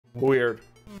Weird.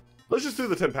 Let's just do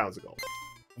the 10 pounds of gold.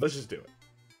 Let's just do it.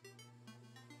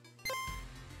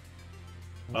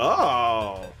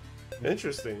 Oh,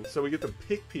 interesting. So we get to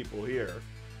pick people here.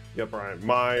 You got Brian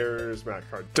Myers, Matt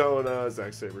Cardona,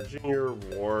 Zack Sabre Jr.,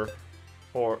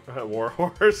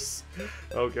 Warhorse.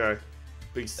 Okay.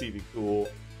 Big Stevie Cool.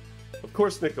 Of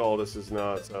course, Nick Aldis is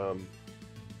not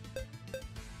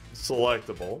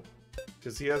selectable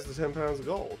because he has the 10 pounds of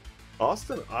gold.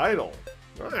 Austin Idol.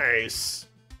 Nice.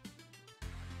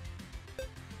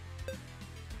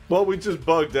 Well, we just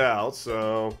bugged out,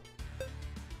 so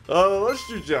let's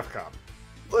do Jeff Cobb.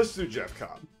 Let's do Jeff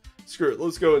Cobb. Screw it.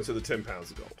 Let's go into the 10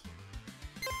 pounds of gold.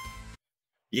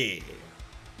 Yeah.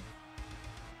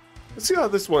 Let's see how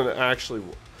this one actually.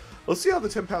 Let's see how the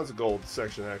 10 pounds of gold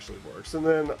section actually works, and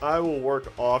then I will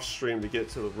work off stream to get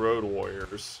to the Road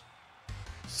Warriors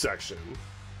section.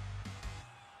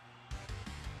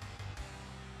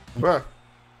 Huh.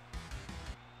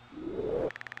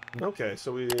 Okay,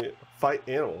 so we fight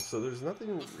animals, so there's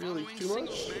nothing really too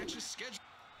much.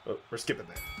 Oh, we're skipping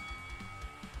that.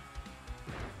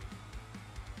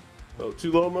 Oh,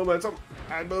 too low momentum.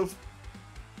 Bad move.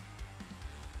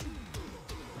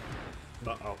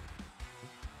 Uh-oh.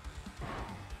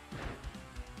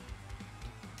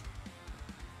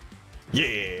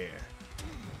 Yeah.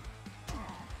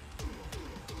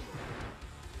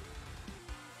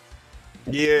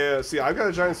 Yeah, see, I've got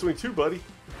a giant swing too, buddy.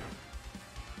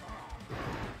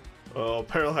 Oh,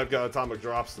 apparently I've got atomic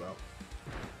drops, though.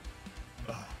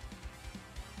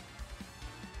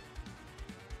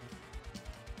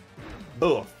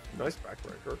 Oh, nice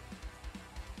backbreaker.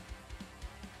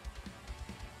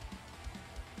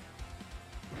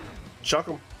 Chuck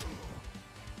him.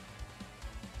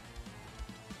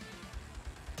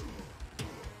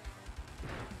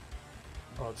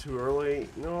 Oh, too early?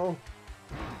 No.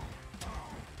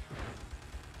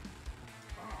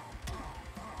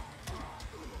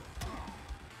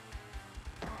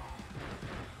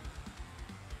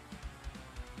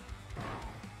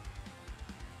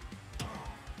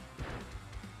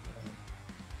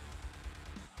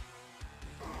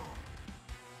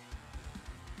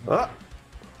 Ah!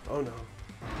 Oh no.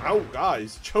 Ow,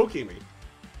 guys, choking me.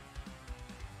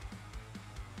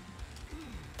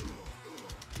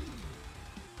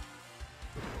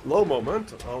 Low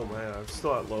momentum. Oh man, I'm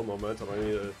still at low momentum. I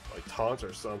need to like taunt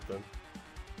or something.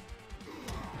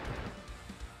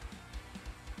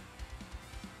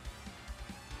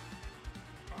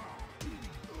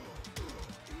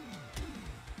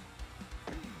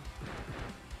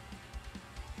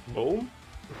 Boom.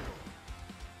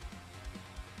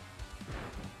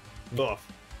 Ugh.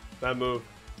 Bad move.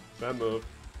 Bad move.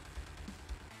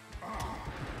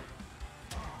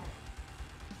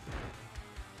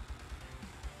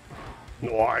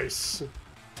 Nice.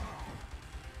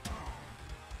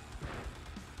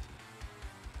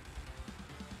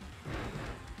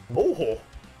 Oh,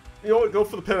 you know what? Go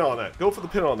for the pin on that. Go for the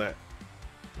pin on that.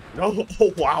 No.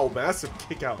 Oh wow, massive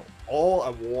kick out. All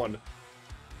at one.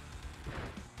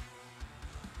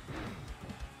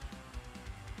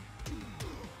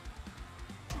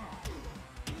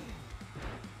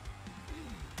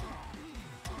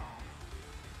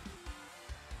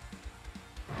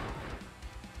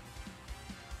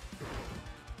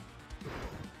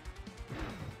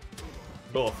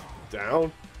 Oh, down.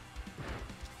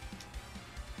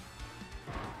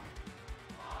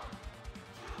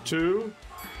 Two.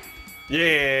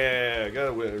 Yeah,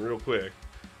 gotta win real quick.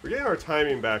 We're getting our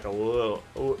timing back a little.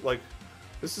 Like,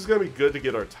 this is gonna be good to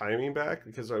get our timing back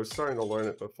because I was starting to learn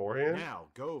it beforehand. Now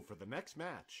go for the next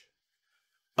match.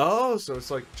 Oh, so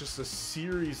it's like just a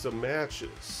series of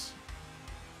matches.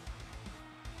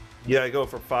 Yeah, I go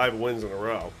for 5 wins in a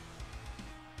row.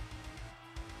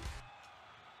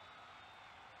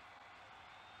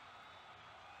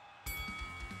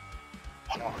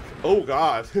 Hawk. Oh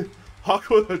god. Hawk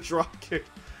with a drop kick.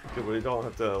 Yeah, we don't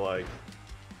have to like.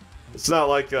 It's not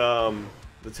like the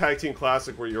tag team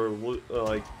classic where you're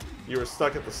like you were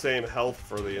stuck at the same health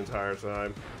for the entire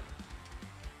time.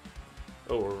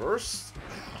 Oh, reverse.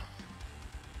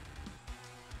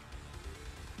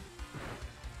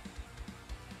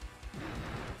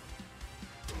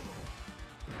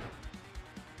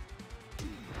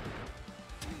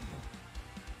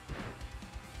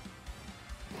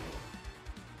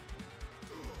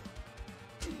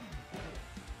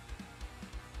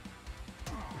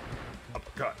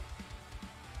 Uppercut.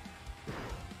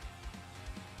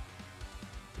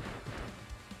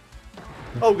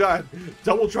 Oh god,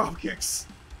 double drop kicks.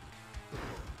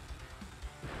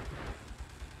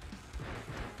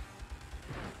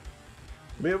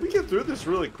 Man, we get through this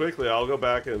really quickly. I'll go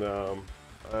back and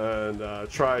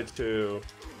try to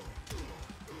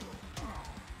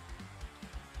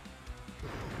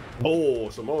Oh,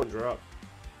 Samoan drop.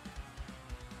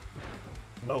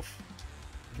 Oh,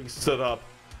 he stood up.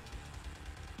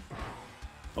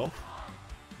 Oh,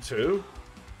 2.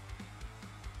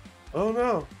 Oh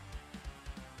no.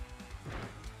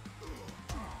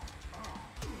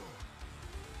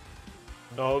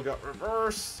 Oh, got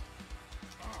reversed.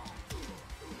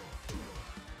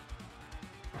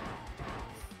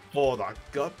 Oh, the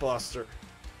gut buster.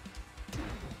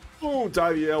 Oh,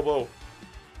 divey elbow.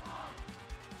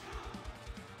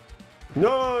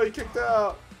 No, he kicked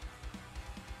out.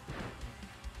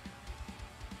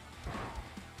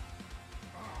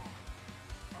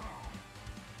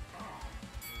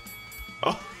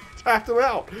 Oh, tapped him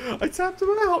out. I tapped him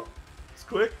out. It's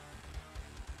quick.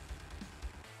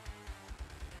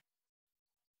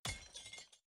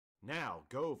 Now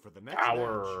go for the next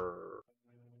Power.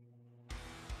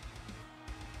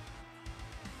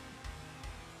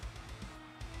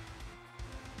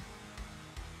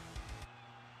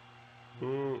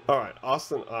 All right,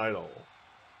 Austin Idol.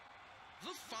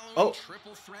 Oh,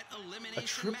 triple threat a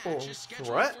triple match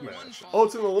threat match. Oh,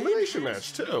 it's an elimination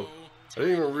match too. I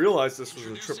didn't even realize this was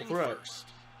a triple threat.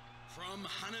 From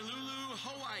Honolulu,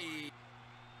 Hawaii.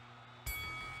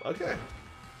 Okay.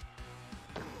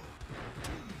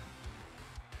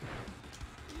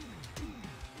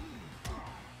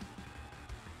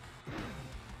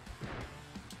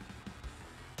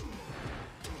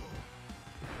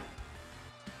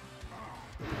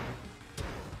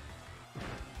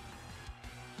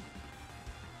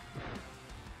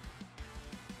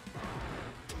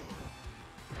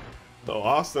 Oh,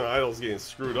 Austin Idol's getting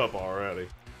screwed up already.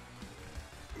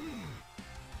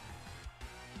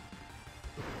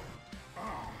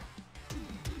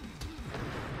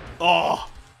 Oh!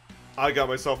 I got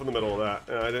myself in the middle of that,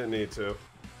 and I didn't need to.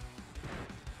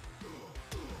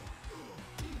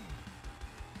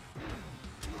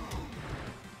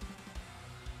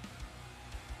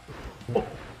 Oh.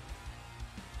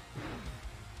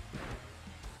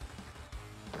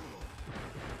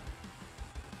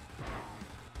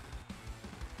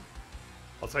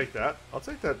 I'll take that. I'll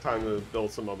take that time to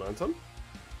build some momentum.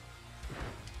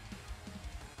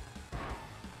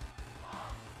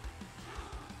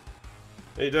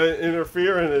 He didn't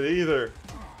interfere in it either.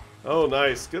 Oh,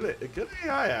 nice. Good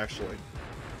AI, actually.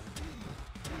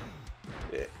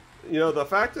 You know, the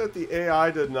fact that the AI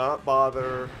did not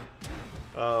bother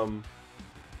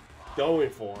going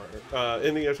for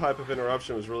any type of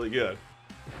interruption was really good.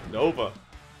 Nova.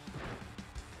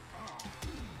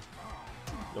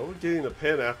 Nova getting the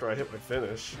pin after I hit my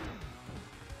finish.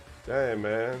 Dang,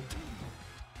 man.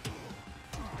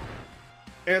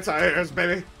 Anti-airs,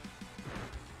 baby.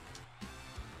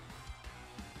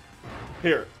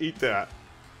 Here, eat that.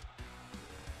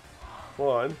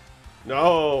 One.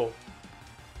 No.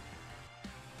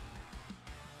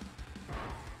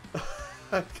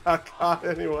 I got caught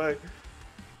anyway.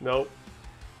 Nope.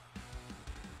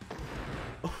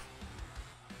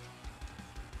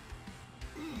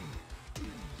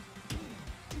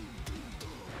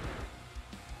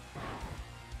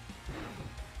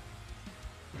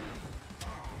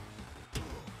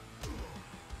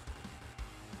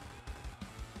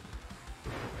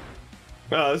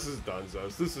 Oh, this is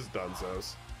Dunzos. This is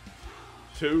Dunzos.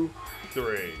 2,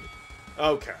 3.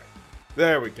 Okay.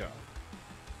 There we go.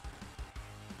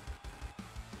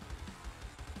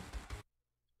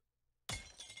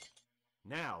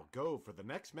 Now go for the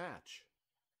next match.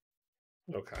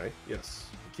 Okay, yes.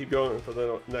 Keep going for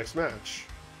the next match.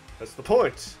 That's the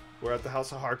point. We're at the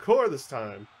House of Hardcore this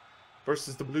time.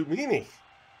 Versus the Blue Meanie.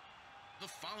 The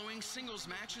following singles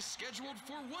match is scheduled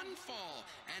for one fall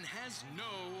and has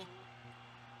no...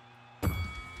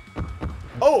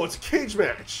 Oh, it's a cage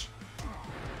match.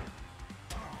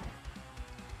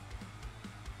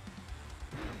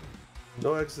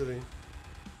 No exiting.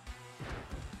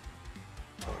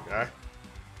 Okay.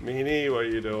 Meanie, what are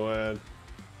you doing?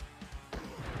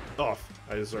 Oh,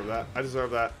 I deserve that. I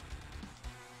deserve that.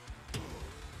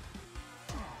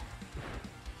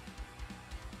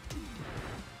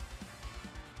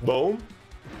 Boom.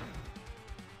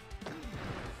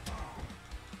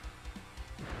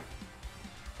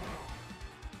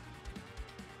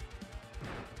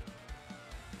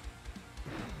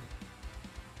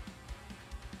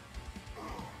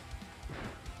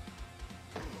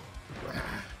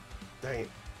 Dang it.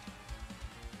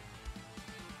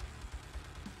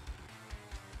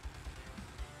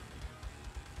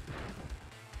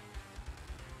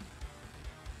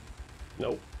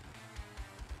 Nope.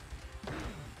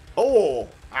 Oh!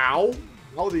 Ow!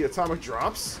 Oh, the atomic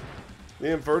drops?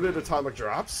 The inverted atomic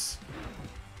drops?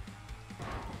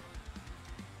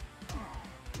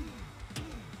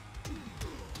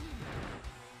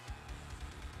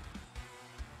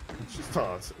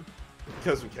 taunt.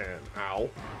 Because we can. Ow.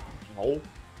 Ow.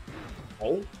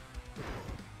 Oh.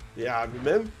 Yeah,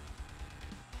 man.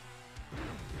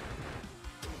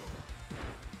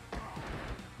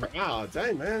 Ah,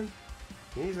 dang, man.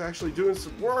 He's actually doing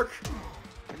some work.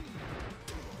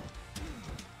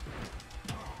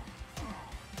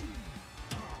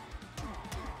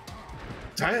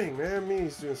 Dang, man.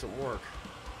 He's doing some work.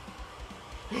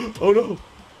 Oh, no.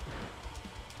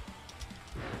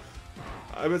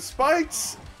 I'm at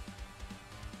spikes.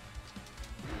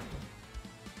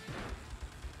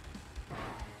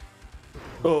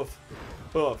 Oof.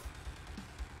 Oof.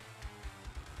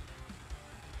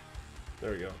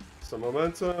 There we go. Some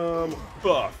momentum.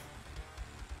 Buff.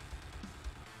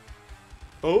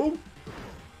 Oh.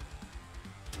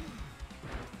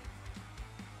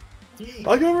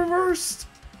 I got reversed.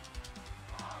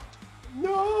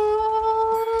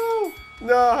 No.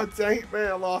 No, dang it, man.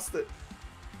 I lost it.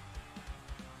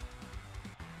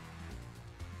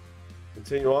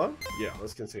 Continue on? Yeah,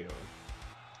 let's continue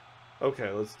on.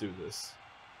 Okay, let's do this.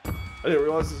 I didn't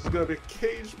realize this was going to be a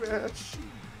cage match.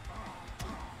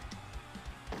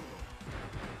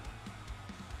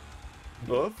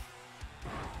 Buff.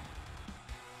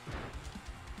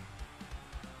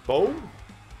 Boom.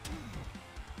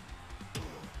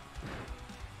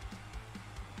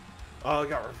 Oh, I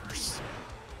got reversed.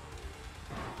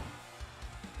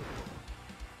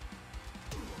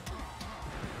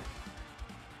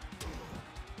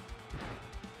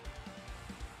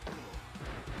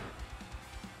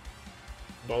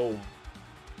 Boom.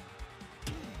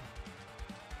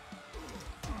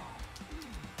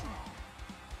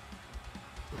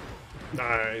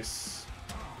 Nice.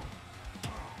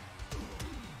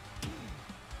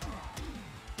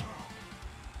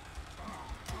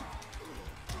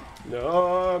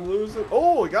 No, I'm losing.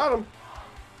 Oh, I got him.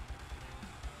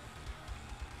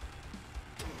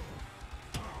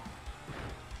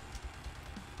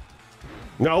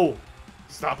 No.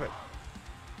 Stop it.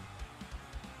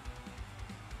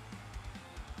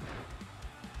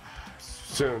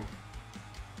 Soon.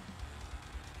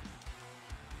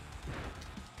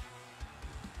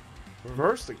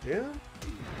 Reversed again?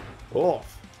 Oh.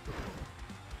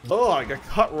 Oh, I got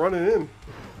caught running in.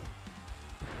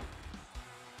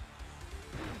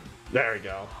 There we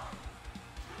go.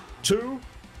 2?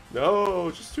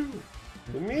 No, just 2.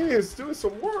 The media's doing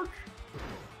some work.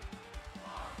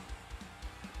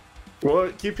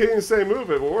 Well, keep hitting the same move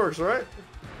if it works, right?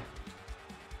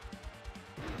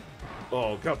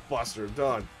 Oh, gut buster,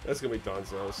 done. That's gonna be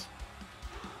Donzo's.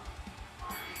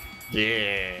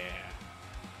 Yeah.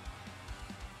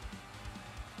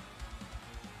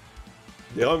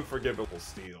 The unforgivable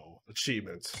steal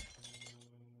achievement.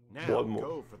 Now One more.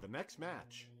 go for the next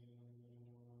match.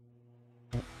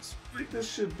 I think this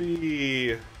should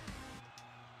be. I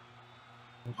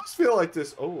must feel like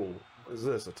this. Oh, what is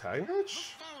this? A tag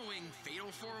match? The following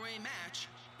fatal four-way match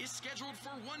is scheduled for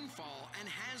one fall and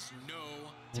has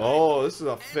no. Oh, this is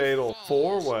a and fatal falls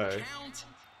four-way. Count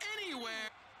anywhere.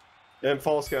 And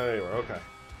false count anywhere. Okay.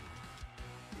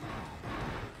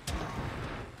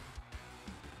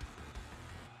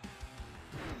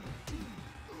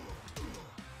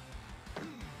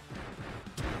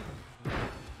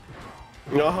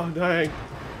 Oh, dang.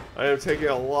 I am taking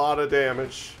a lot of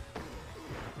damage.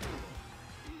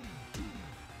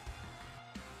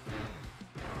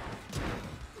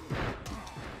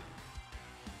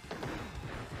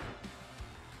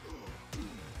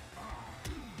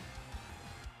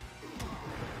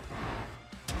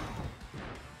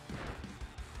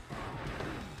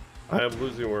 I am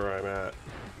losing where I'm at.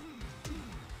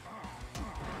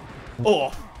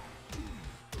 Oh!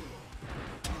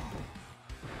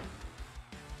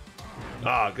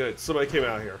 Ah, good. Somebody came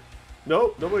out here.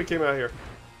 Nope, nobody came out here.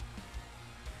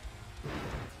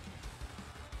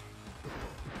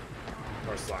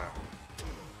 Or slam.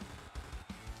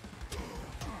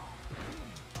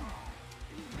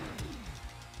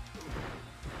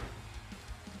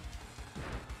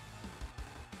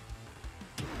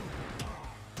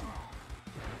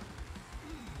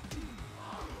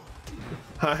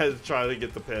 I had to try to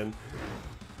get the pin.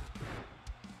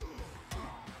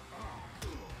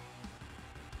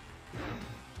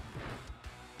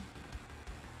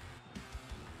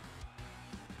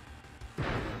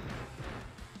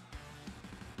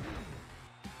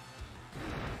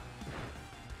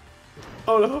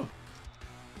 Oh no!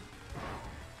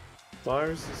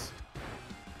 Myers is...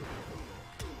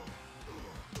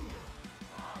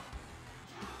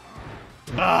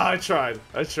 Ah, I tried.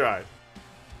 I tried.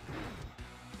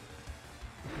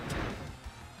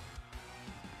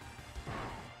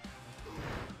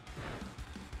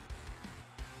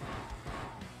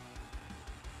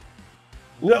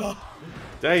 No!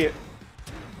 Dang it.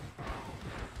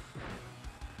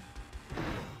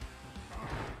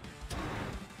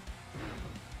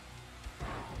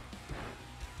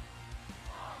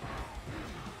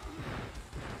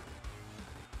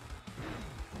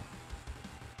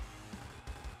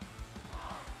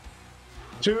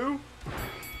 Two.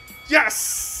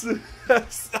 Yes!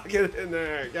 Stuck it in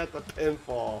there. Got the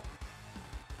pinfall.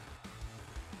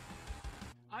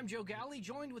 I'm Joe Galley,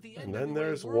 joined with the And then NWA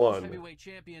there's World one. Heavyweight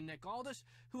Champion Nick Aldis,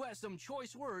 who has some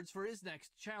choice words for his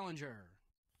next challenger.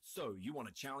 So, you want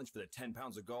a challenge for the 10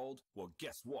 pounds of gold? Well,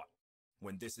 guess what?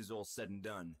 When this is all said and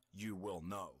done, you will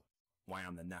know why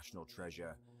I'm the national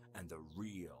treasure and the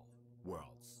real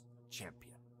world's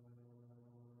champion.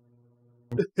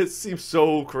 It seems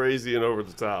so crazy and over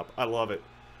the top. I love it.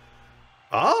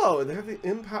 Oh, they have the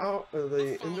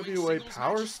NWA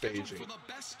power staging. For the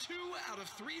best 2 out of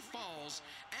 3 falls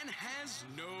and has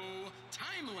no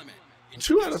time limit.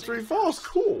 2 out of 3 falls,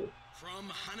 cool. From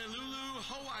Honolulu,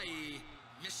 Hawaii,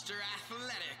 Mr.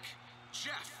 Athletic,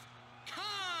 Jeff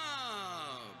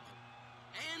Cobb.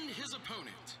 And his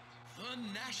opponent, the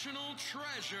national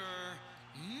treasure,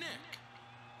 Nick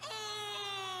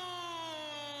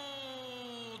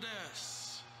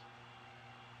Aldis.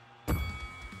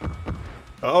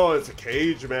 Oh, it's a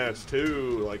cage match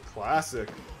too, like classic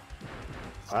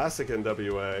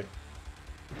NWA.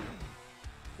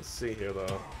 Let's see here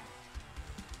though.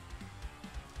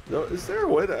 No, is there a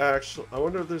way to actually? I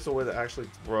wonder if there's a way to actually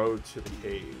throw to the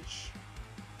cage.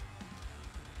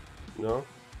 No.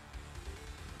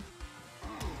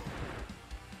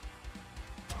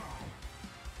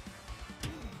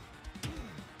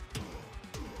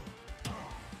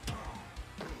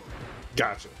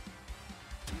 Gotcha.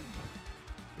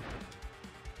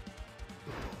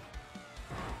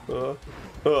 Oh,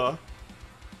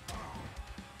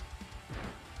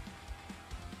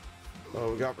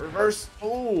 we got reverse.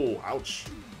 Oh, ouch.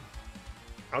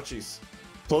 Ouchies.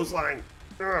 Clothesline.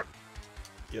 Ugh.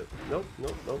 Yeah. Nope,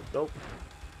 nope, nope, nope.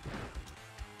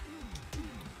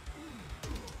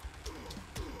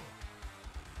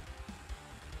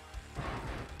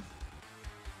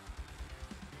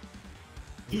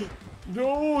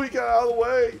 No, he got out of the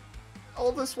way.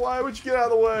 All this, why would you get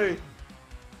out of the way?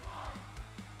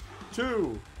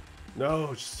 2.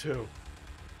 No, just 2.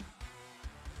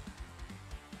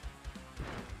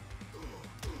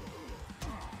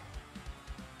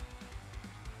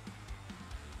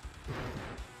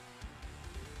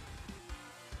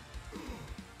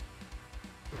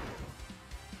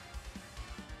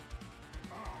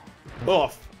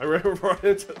 Off. I ran right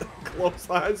into the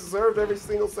clothesline. I deserved every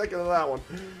single second of that one.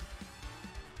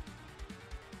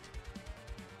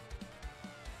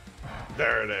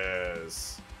 There it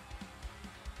is.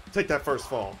 Take that first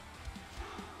fall.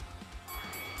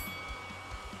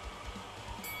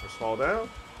 First fall down.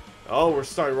 Oh, we're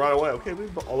starting right away. Okay, we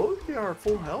get our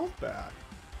full health back.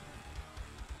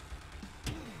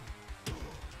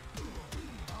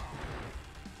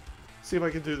 See if I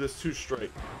can do this 2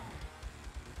 straight.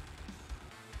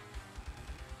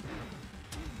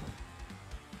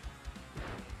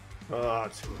 Ah,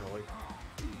 too early.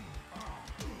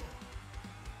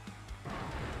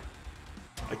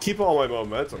 I keep all my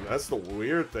momentum. That's the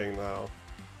weird thing, though.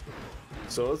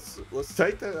 So let's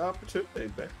take that opportunity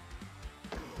back.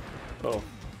 Oh,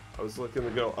 I was looking to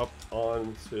go up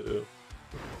onto.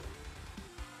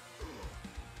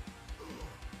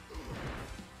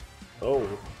 Oh.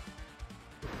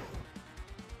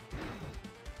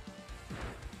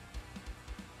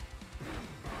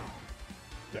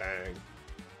 Dang.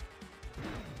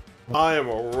 I am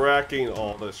wrecking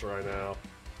all this right now.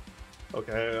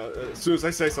 Okay, as soon as I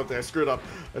say something, I screwed up.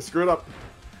 I screwed up.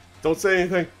 Don't say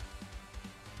anything.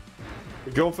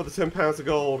 We're going for the 10 pounds of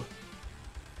gold.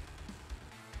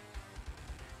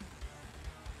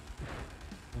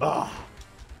 Ah,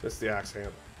 missed the axe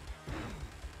handle.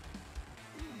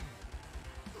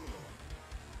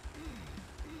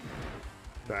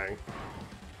 Dang.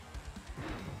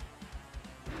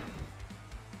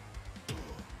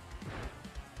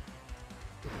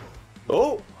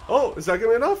 Oh, oh, is that gonna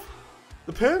be enough?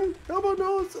 The pin? How about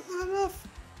no, it's not enough.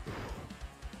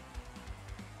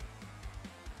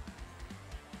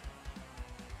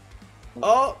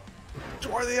 Oh,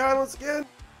 Tour of the Islands again.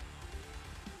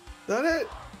 That it?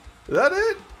 Is that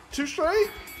it? 2 straight?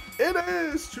 It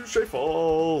is! 2 straight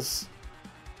falls.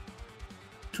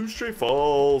 2 straight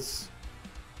falls.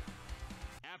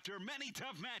 After many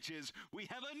tough matches, we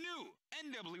have a new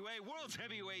NWA World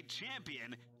Heavyweight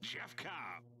Champion, Jeff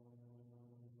Cobb.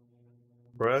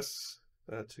 Press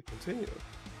that to continue.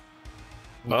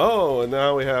 Oh, and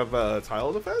now we have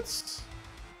title defense.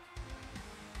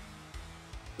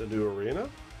 the new arena.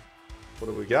 What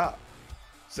do we got?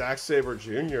 Zack Sabre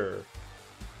Jr.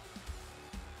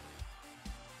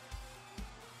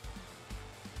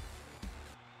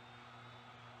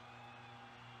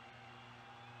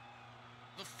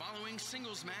 The following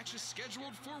singles match is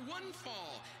scheduled for one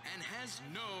fall and has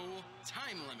no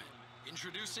time limit.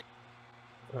 Introducing...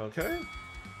 Okay.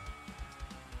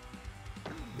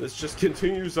 This just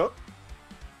continues up.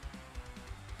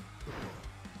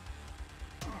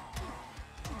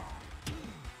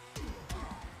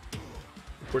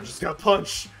 We're just gonna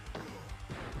punch.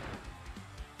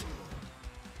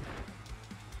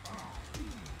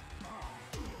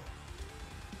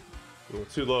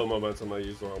 Too low momentum, I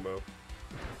used the wrong move.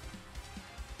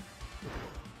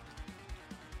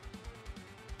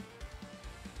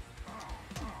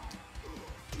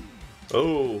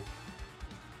 Oh.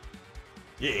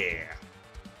 Yeah.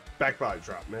 Back body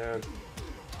drop, man.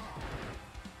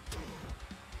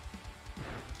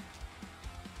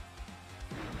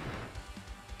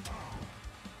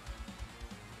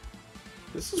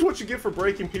 This is what you get for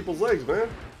breaking people's legs, man.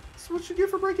 This is what you get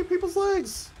for breaking people's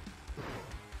legs.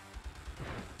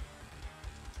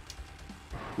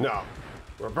 No.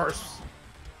 Reverse.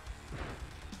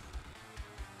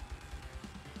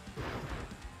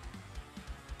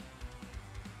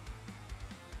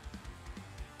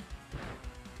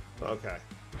 Okay.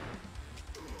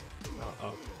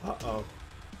 Uh-oh. Uh-oh.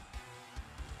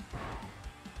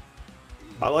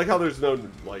 I like how there's no,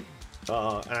 like,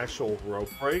 actual rope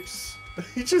breaks.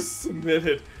 He just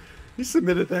submitted. He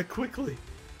submitted that quickly.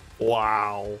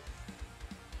 Wow.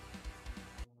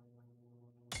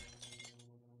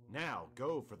 Now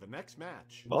go for the next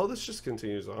match. Oh, this just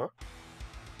continues on.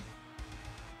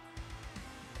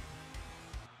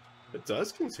 It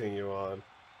does continue on.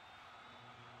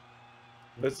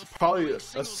 It's probably a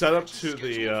setup to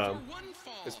the,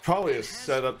 it's probably a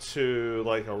setup to,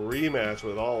 like, a rematch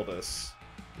with Aldous.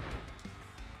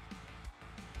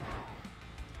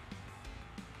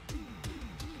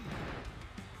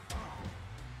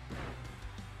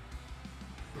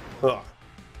 Huh.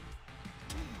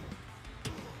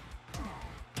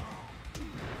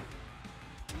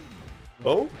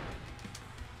 Oh?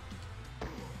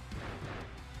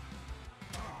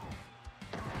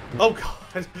 Oh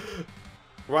god!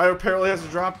 Ryder apparently has a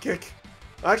drop kick.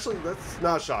 Actually, that's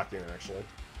not shocking, actually.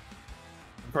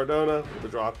 Cardona with the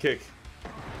drop kick.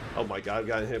 Oh my god, I've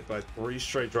gotten hit by 3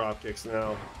 straight drop kicks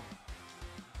now.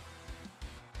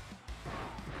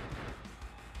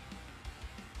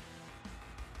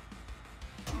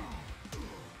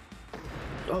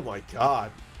 Oh my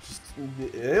god. Just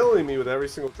nailing me with every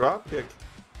single drop kick.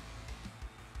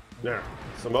 There.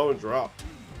 Samoan drop.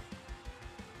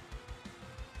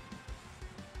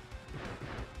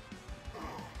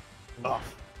 Oh,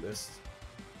 missed.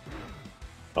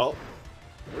 Oh.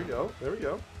 There we go. There we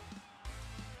go.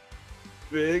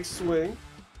 Big swing.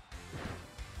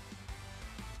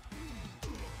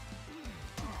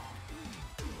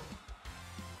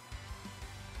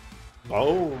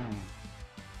 Boom.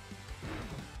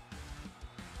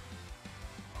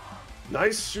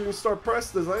 Nice shooting star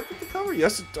press. Does that get the cover?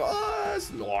 Yes, it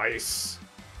does. Nice.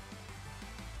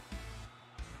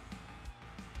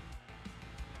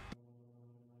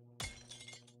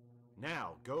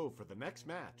 Now go for the next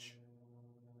match.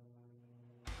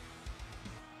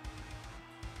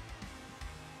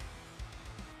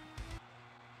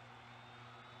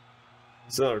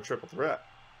 It's another triple threat.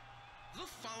 The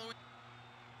following...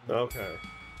 Okay.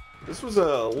 This was an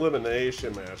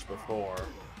elimination match before.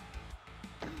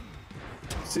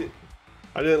 See,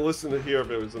 I didn't listen to hear if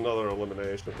it was another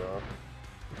elimination, though.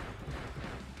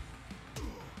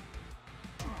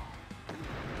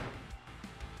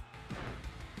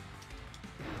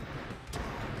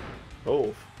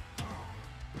 Oh.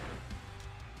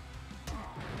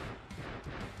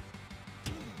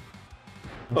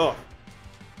 Oh.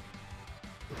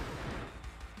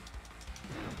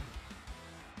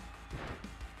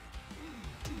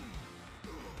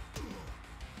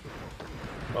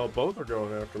 Oh, both are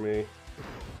going after me.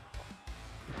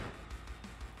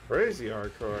 Crazy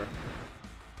hardcore.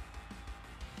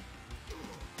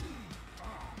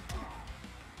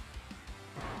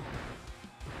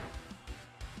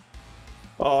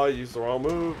 Oh, I used the wrong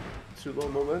move. Too low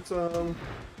momentum.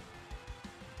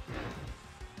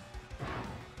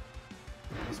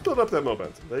 Let's build up that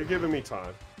momentum. They're giving me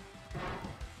time.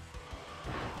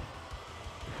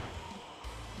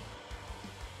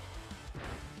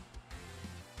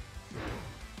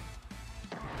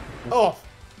 Oh!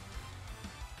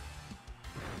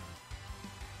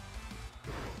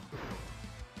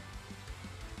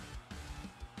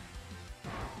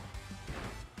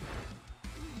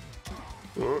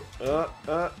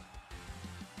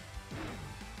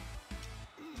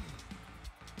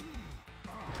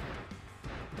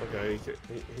 Okay,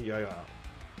 yeah.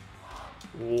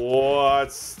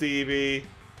 What, Stevie?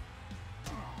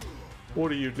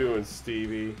 What are you doing,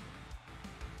 Stevie?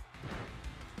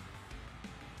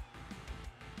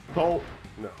 Oh,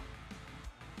 no.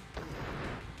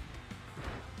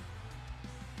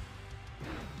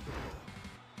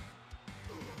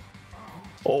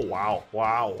 Oh, wow,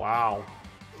 wow, wow.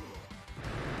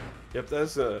 Yep,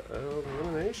 that's a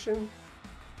elimination.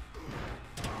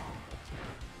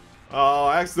 Oh,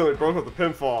 I accidentally broke up the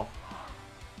pinfall.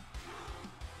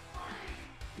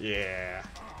 Yeah.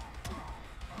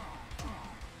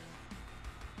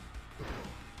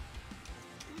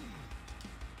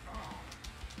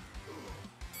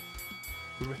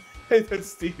 And then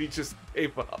Stevie just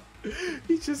gave up.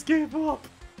 He just gave up.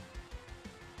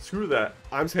 Screw that.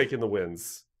 I'm taking the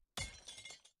wins.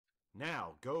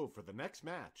 Now go for the next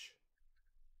match.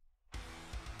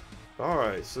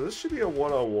 Alright, so this should be a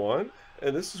one-on-one.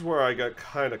 And this is where I got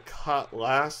kind of caught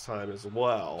last time as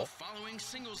well. The following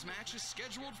singles match is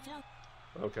scheduled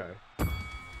for... Okay.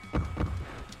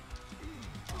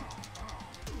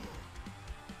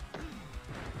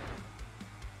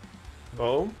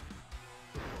 Boom.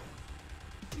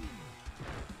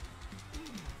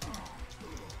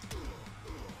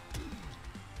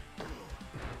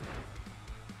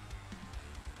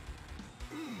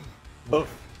 Oh.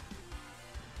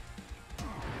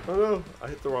 Oh no, I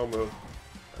hit the wrong move.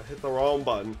 I hit the wrong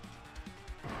button.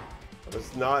 I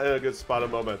was not in a good spot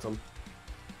of momentum.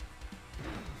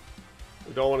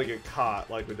 We don't want to get caught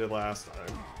like we did last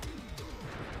time.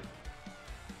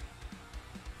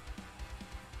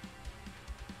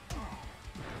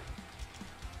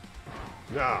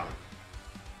 Nah.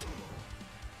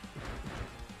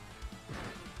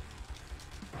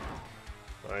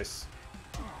 Nice.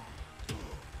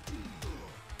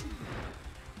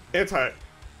 Anti...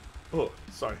 Oh,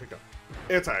 sorry, hiccup.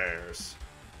 Anti-airs.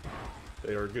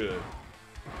 They are good.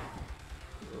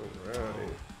 Alright.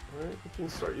 Alright, we can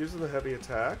start using the heavy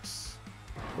attacks.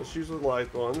 Let's use the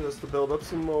light one just to build up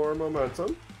some more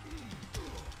momentum.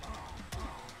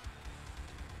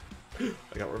 I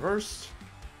got reversed.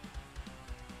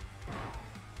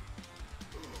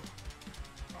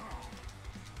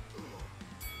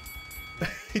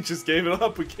 He just gave it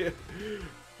up. We can't...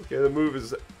 Okay, the move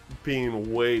is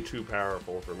being way too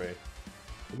powerful for me.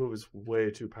 The move is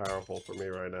way too powerful for me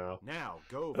right now. Now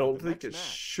go I for don't the think next it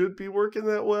match. should be working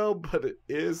that well, but it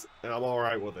is, and I'm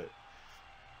alright with it.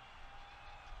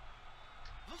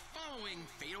 The following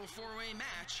Fatal 4-Way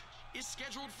match is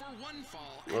scheduled for one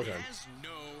fall and Okay. has no...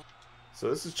 So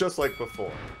this is just like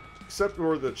before. Except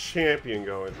we're the champion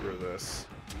going through this.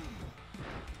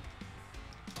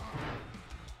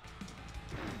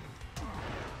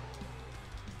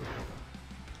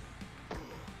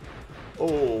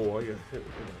 Oh, I got hit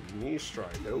with a knee strike.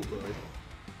 Oh boy.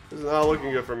 This is not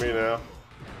looking good for me now.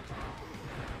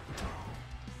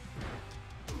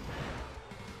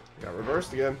 Got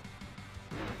reversed again.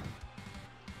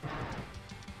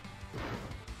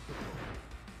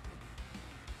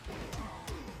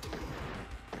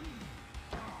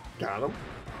 Got him.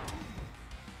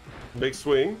 Big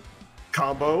swing.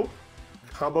 Combo.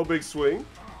 Combo big swing.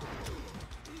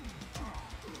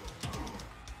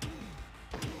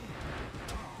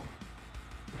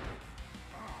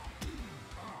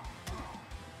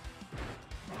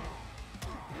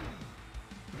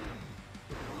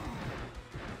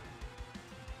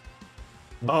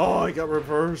 Oh, I got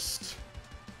reversed.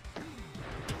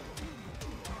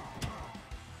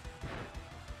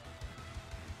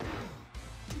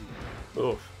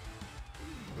 Oof.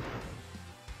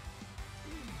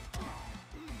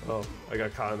 Oh, I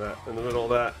got caught in the middle of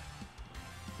that.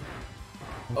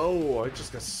 Oh, I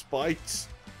just got spiked.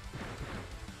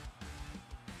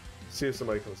 See if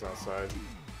somebody comes outside.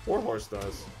 Warhorse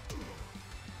does.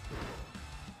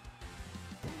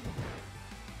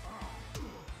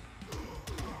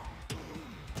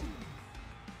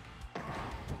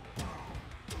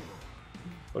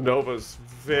 Nova's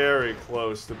very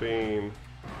close to being...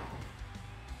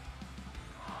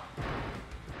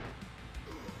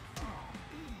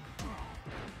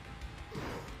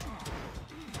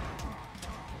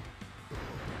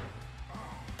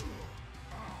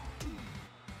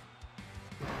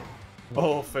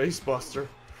 Oh, face buster.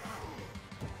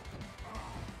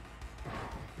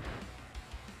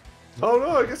 Oh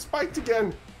no, I get spiked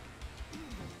again.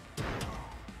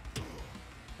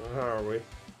 How are we?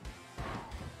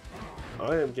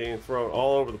 I am getting thrown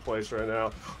all over the place right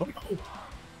now. Oh, no.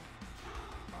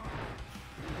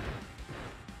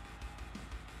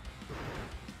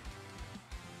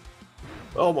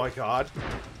 Oh my god.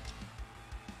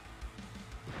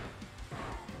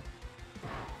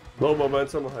 Low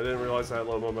momentum. I didn't realize I had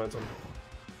low momentum.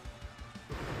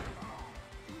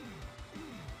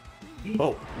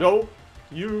 Oh, no,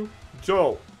 you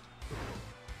don't.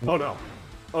 Oh no.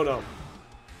 Oh no.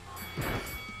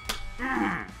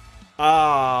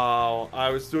 Oh, I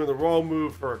was doing the wrong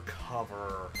move for a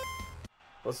cover.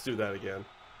 Let's do that again.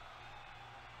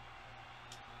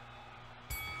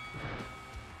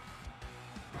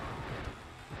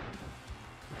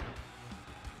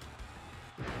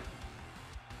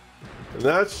 And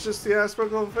that's just the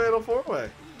aspect of a fatal four-way.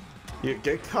 You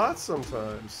get caught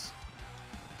sometimes.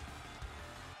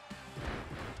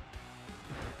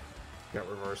 Got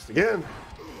reversed again.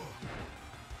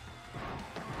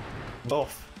 Oh,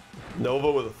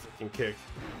 Nova with a freaking kick.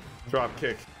 Drop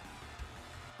kick.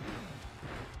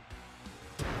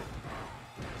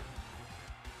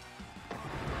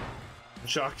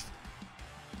 Shocked.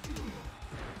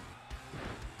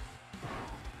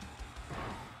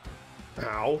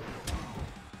 Ow.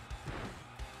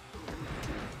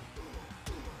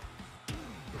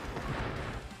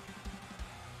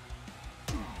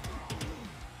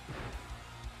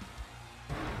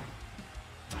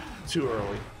 Too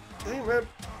early. Dang, man.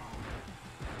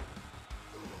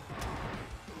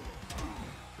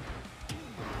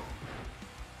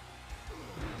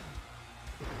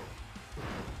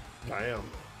 I am.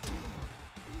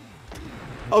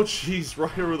 Oh, jeez.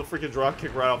 Right here with a freaking drop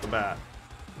kick right off the bat.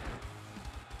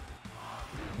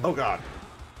 Oh, God.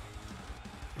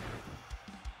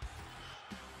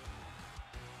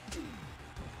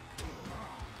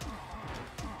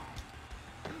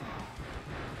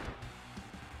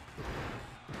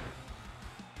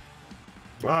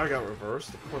 Oh, I got reversed.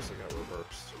 Of course I got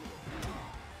reversed.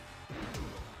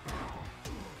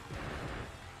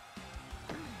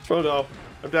 Oh no,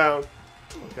 I'm down.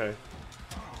 Okay.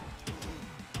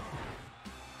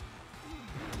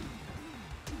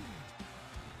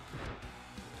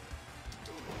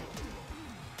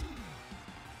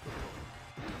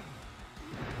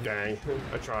 Dang,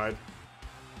 I tried.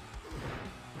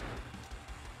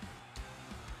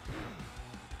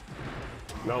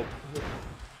 Nope.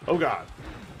 Oh god.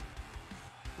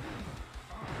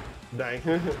 Dang.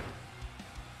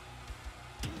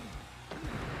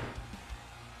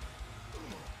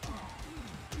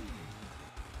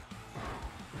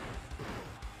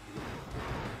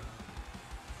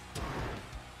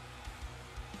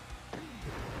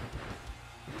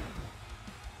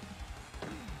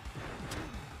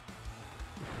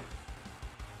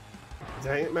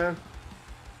 Dang it, man.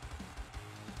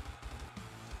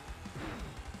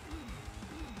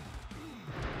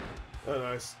 Oh,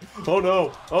 nice. Oh,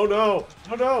 no. Oh, no.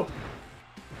 Oh, no.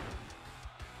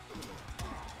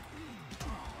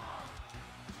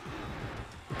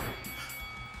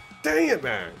 Dang it,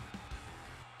 man.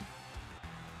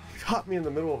 You caught me in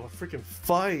the middle of a freaking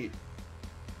fight.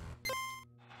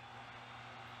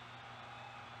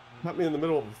 Caught me in the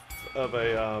middle of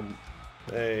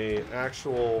a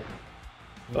actual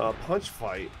punch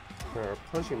fight, or a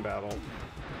punching battle.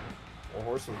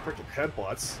 Or some freaking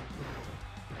headbutts.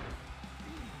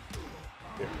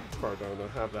 Yeah, Cardona,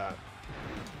 have that.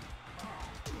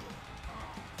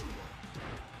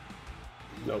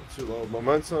 Nope, too low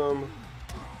momentum.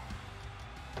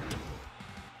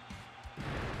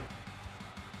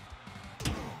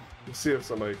 Let's see if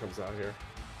somebody comes out here.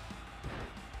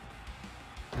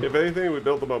 If anything, we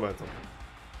build the momentum.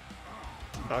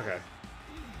 Okay.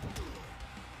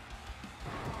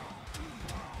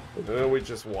 And then we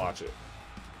just watch it.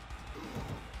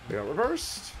 We got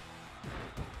reversed.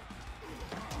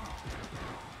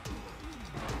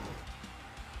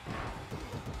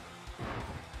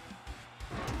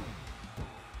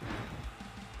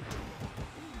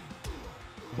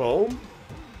 Boom.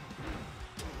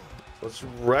 Let's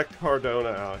wreck Cardona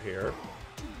out here.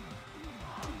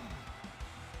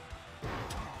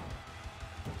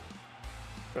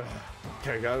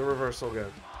 Okay, got a reversal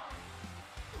again.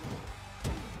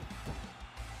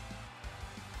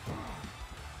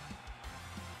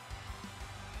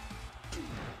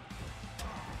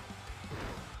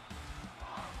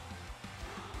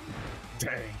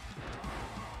 Dang.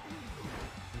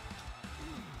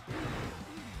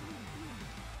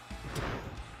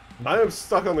 I am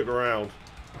stuck on the ground.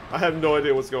 I have no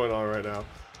idea what's going on right now.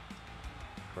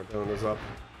 Cardona's up.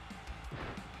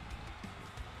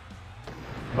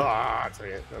 Ah,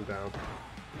 dang it, I'm down.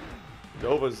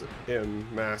 Nova's in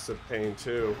massive pain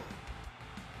too.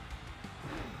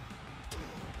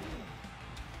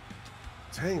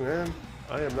 Dang, man.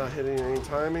 I am not hitting any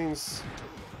timings.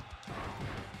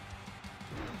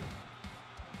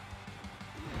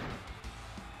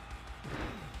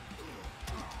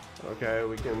 Okay,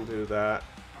 we can do that.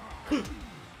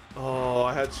 Oh,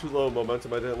 I had too low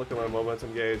momentum. I didn't look at my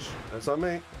momentum gauge. That's on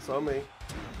me. That's on me.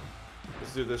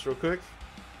 Let's do this real quick.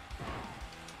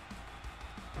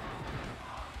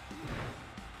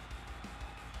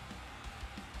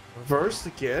 Reversed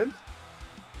again?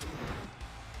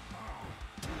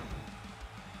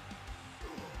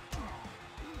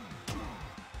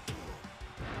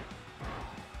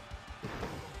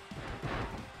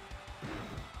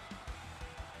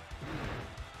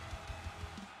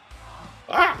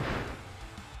 Ah!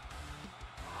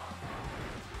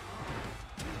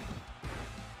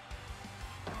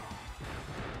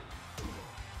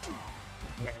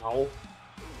 Ow.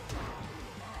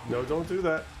 No, don't do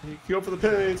that. You can go for the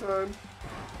pin anytime.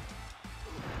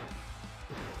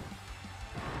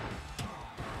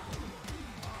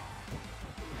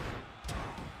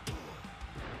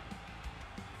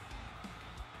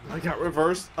 I got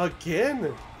reversed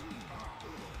again.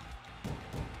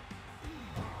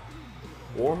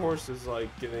 Warhorse is like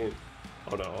getting.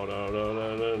 Oh no! Oh no! No!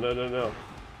 No! No! No! No! No!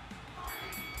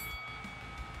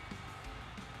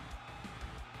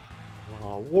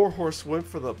 Oh, Warhorse went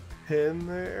for the pin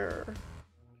there.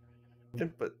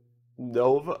 But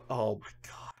Nova. Oh my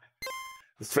god!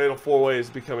 This fatal four-way is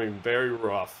becoming very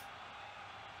rough.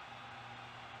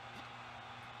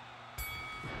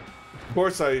 Of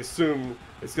course, I assume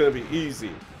it's going to be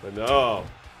easy, but no,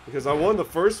 because I won the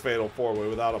first fatal four-way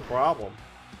without a problem.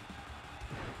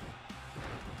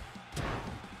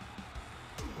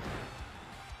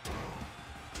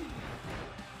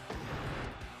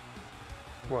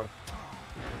 Come on.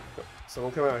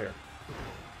 Someone come out here.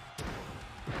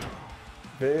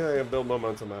 If anything, I can build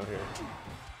momentum out here.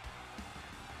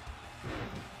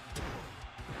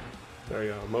 There you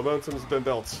go. Momentum's been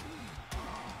built.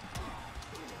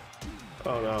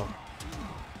 Oh no.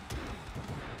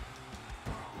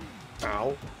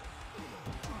 Ow.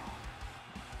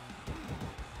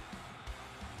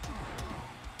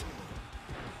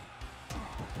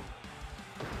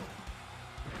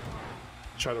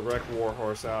 Try to wreck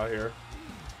Warhorse out here.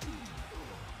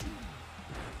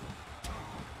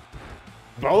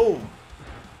 Boom!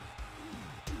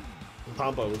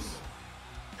 Combos.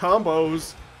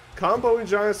 Combos! Comboing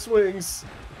giant swings!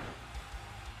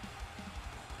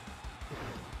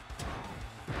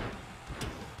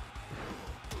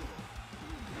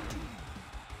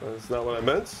 That's not what I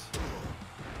meant.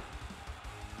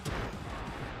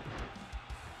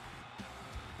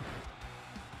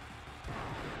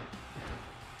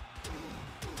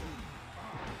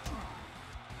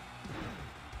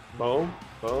 Boom,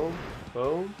 boom,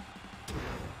 boom.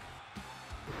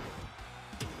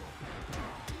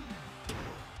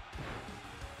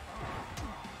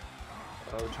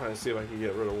 I'm trying to see if I can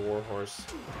get rid of Warhorse.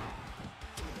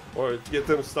 Or get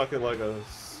them stuck in like a...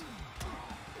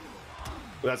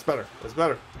 That's better. That's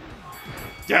better.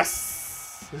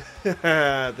 Yes!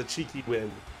 The cheeky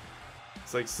win.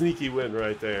 It's like sneaky win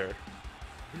right there.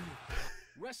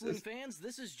 Wrestling fans,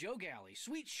 this is Joe Galley.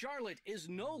 Sweet Charlotte is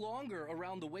no longer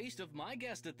around the waist of my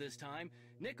guest at this time.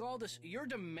 Nick Aldis, you're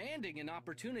demanding an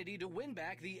opportunity to win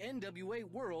back the NWA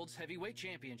World's Heavyweight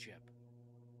Championship.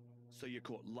 So you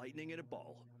caught lightning in a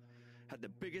bottle. Had the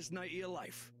biggest night of your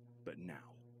life. But now,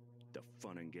 the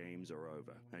fun and games are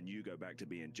over, and you go back to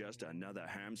being just another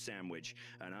ham sandwich,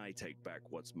 and I take back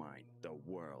what's mine, the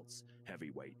World's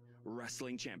Heavyweight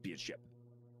Wrestling Championship.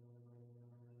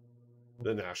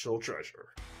 The National Treasure.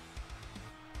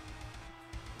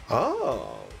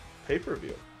 Oh,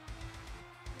 pay-per-view.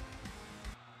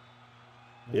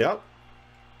 Yep.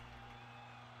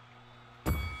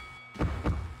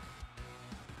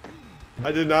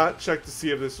 I did not check to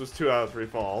see if this was 2 out of 3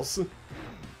 falls.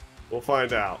 We'll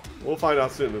find out. We'll find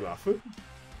out soon enough.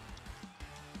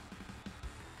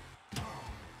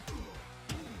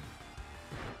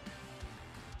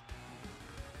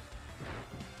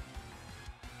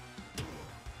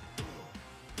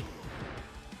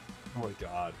 Oh my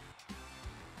god.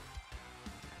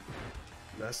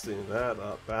 Messing that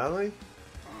up badly.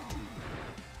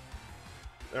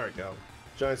 There we go.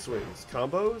 Giant swings.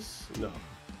 Combos? No.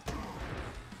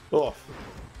 Oh.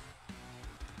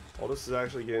 Well, this is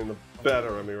actually getting the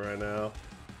better of me right now.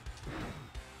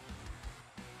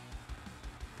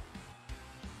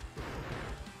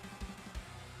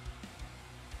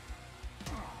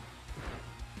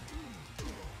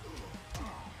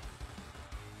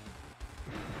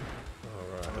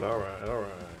 Alright, alright,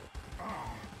 alright.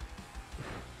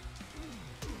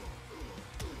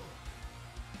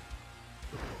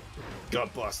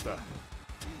 Gutbuster.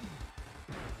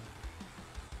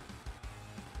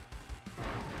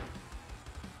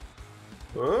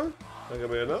 Huh? Not gonna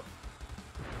be enough?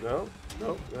 No?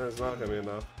 Nope, that's not gonna be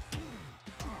enough.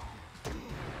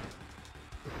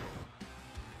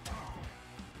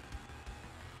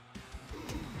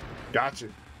 Gotcha.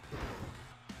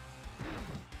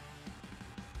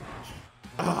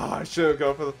 Ah, I shouldn't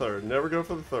go for the third. Never go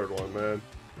for the third one, man.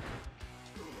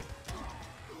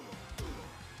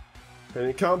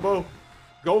 Any combo?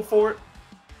 Go for it.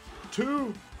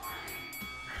 2.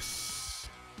 Yes.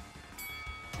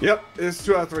 Yep, it's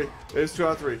 2 out of 3. It's 2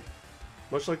 out of 3.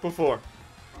 Much like before.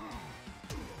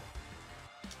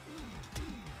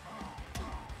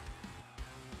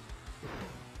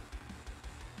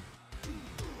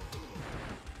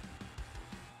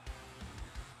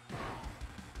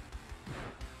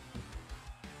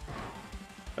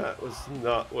 That was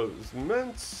not what it was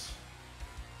meant.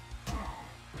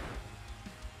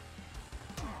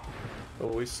 Oh,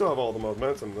 we still have all the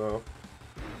momentum, though.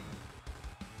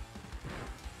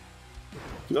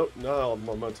 Nope, not all the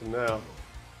momentum now.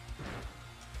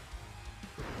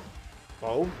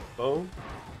 Boom, boom,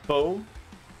 boom.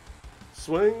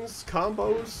 Swings,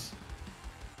 combos.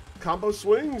 Combo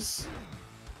swings.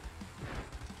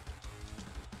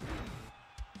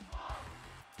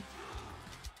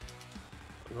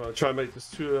 I'm gonna try and make this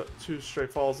two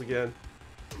straight falls again.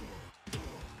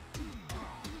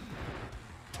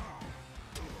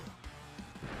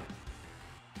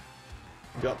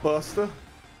 Gut buster.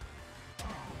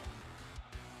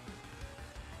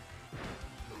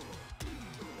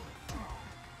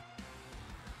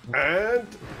 And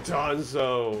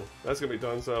Dunzo. That's gonna be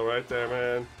Dunzo right there,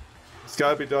 man. It's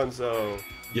gotta be Dunzo.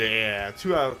 Yeah,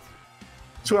 2 out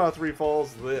of 3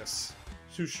 falls. This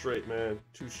 2 straight, man.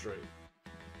 2 straight.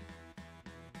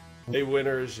 A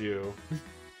winner is you.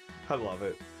 I love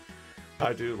it.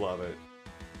 I do love it.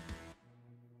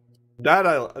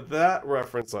 That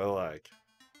reference I like.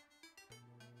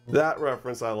 That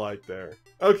reference I like there.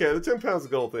 Okay, the 10 pounds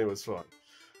of gold thing was fun.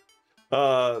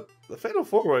 The Fatal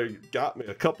 4-Way got me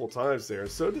a couple times there,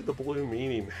 and so did the Blue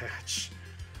Meanie match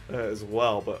as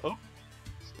well. But oh,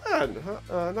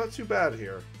 not too bad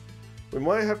here. We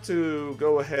might have to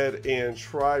go ahead and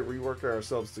try reworking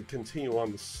ourselves to continue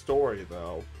on the story,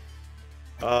 though.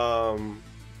 Let's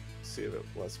see if it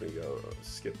lets me go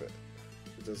skip it.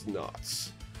 It does not.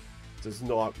 It does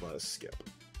not let us skip.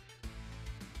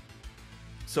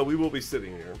 So we will be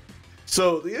sitting here.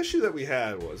 So the issue that we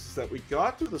had was that we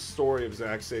got through the story of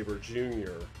Zack Sabre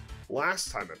Jr.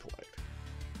 last time I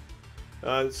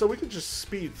played. So we could just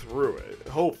speed through it,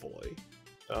 hopefully,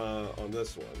 on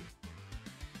this one.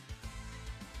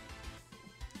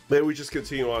 Maybe we just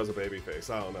continue on as a babyface,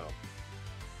 I don't know.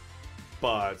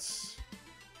 But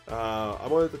I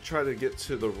wanted to try to get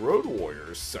to the Road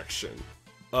Warriors section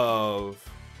of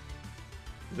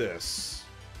this.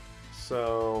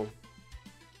 So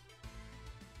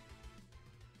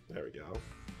there we go.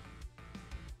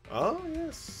 Oh,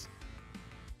 yes.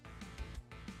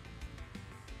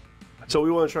 So we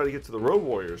want to try to get to the Road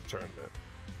Warriors tournament.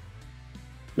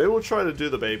 Maybe we'll try to do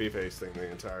the babyface thing the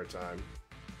entire time.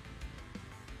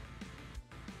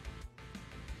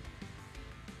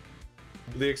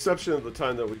 The exception of the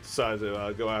time that we decided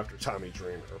to go after Tommy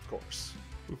Dreamer, of course.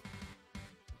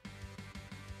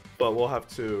 But we'll have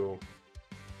to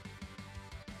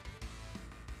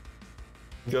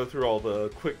go through all the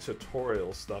quick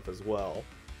tutorial stuff as well.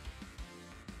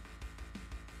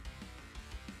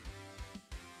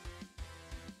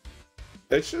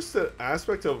 It's just an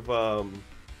aspect of,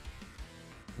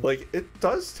 like, it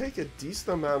does take a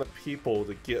decent amount of people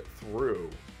to get through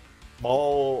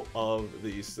all of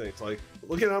these things. Like,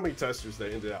 look at how many testers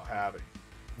they ended up having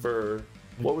for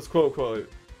what was quote-unquote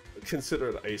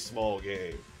considered a small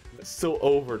game. It's still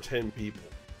over 10 people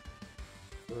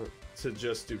to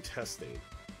just do testing.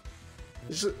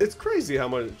 It's crazy how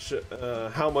much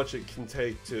it can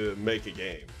take to make a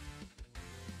game.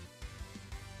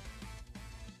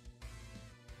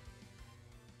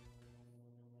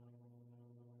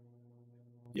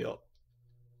 Yep.